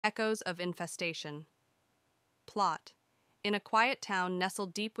Echoes of Infestation. Plot. In a quiet town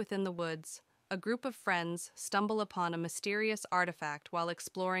nestled deep within the woods, a group of friends stumble upon a mysterious artifact while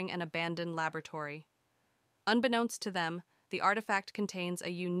exploring an abandoned laboratory. Unbeknownst to them, the artifact contains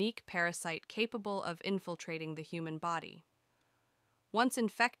a unique parasite capable of infiltrating the human body. Once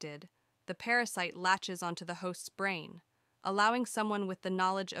infected, the parasite latches onto the host's brain, allowing someone with the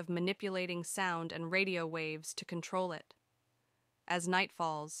knowledge of manipulating sound and radio waves to control it. As night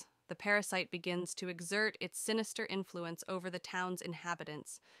falls, the parasite begins to exert its sinister influence over the town's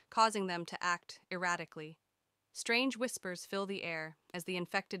inhabitants, causing them to act erratically. Strange whispers fill the air as the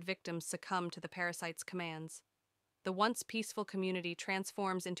infected victims succumb to the parasite's commands. The once peaceful community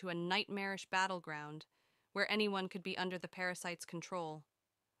transforms into a nightmarish battleground where anyone could be under the parasite's control.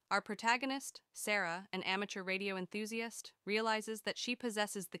 Our protagonist, Sarah, an amateur radio enthusiast, realizes that she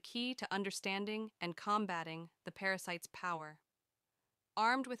possesses the key to understanding and combating the parasite's power.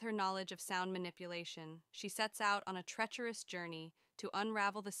 Armed with her knowledge of sound manipulation, she sets out on a treacherous journey to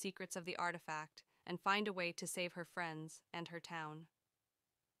unravel the secrets of the artifact and find a way to save her friends and her town.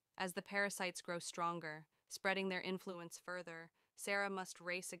 As the parasites grow stronger, spreading their influence further, Sarah must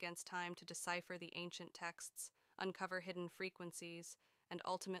race against time to decipher the ancient texts, uncover hidden frequencies, and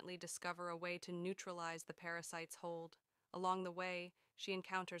ultimately discover a way to neutralize the parasite's hold. Along the way, she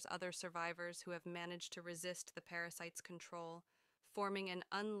encounters other survivors who have managed to resist the parasite's control, forming an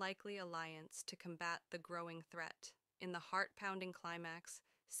unlikely alliance to combat the growing threat. In the heart-pounding climax,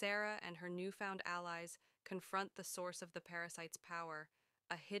 Sarah and her newfound allies confront the source of the parasite's power,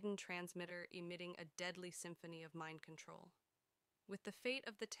 a hidden transmitter emitting a deadly symphony of mind control. With the fate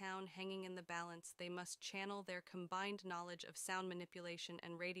of the town hanging in the balance, they must channel their combined knowledge of sound manipulation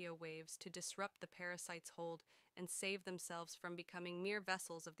and radio waves to disrupt the parasite's hold and save themselves from becoming mere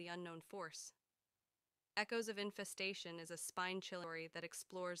vessels of the unknown force. Echoes of Infestation is a spine-chilling story that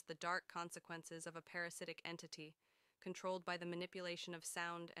explores the dark consequences of a parasitic entity, controlled by the manipulation of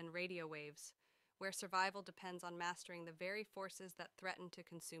sound and radio waves, where survival depends on mastering the very forces that threaten to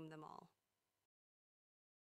consume them all.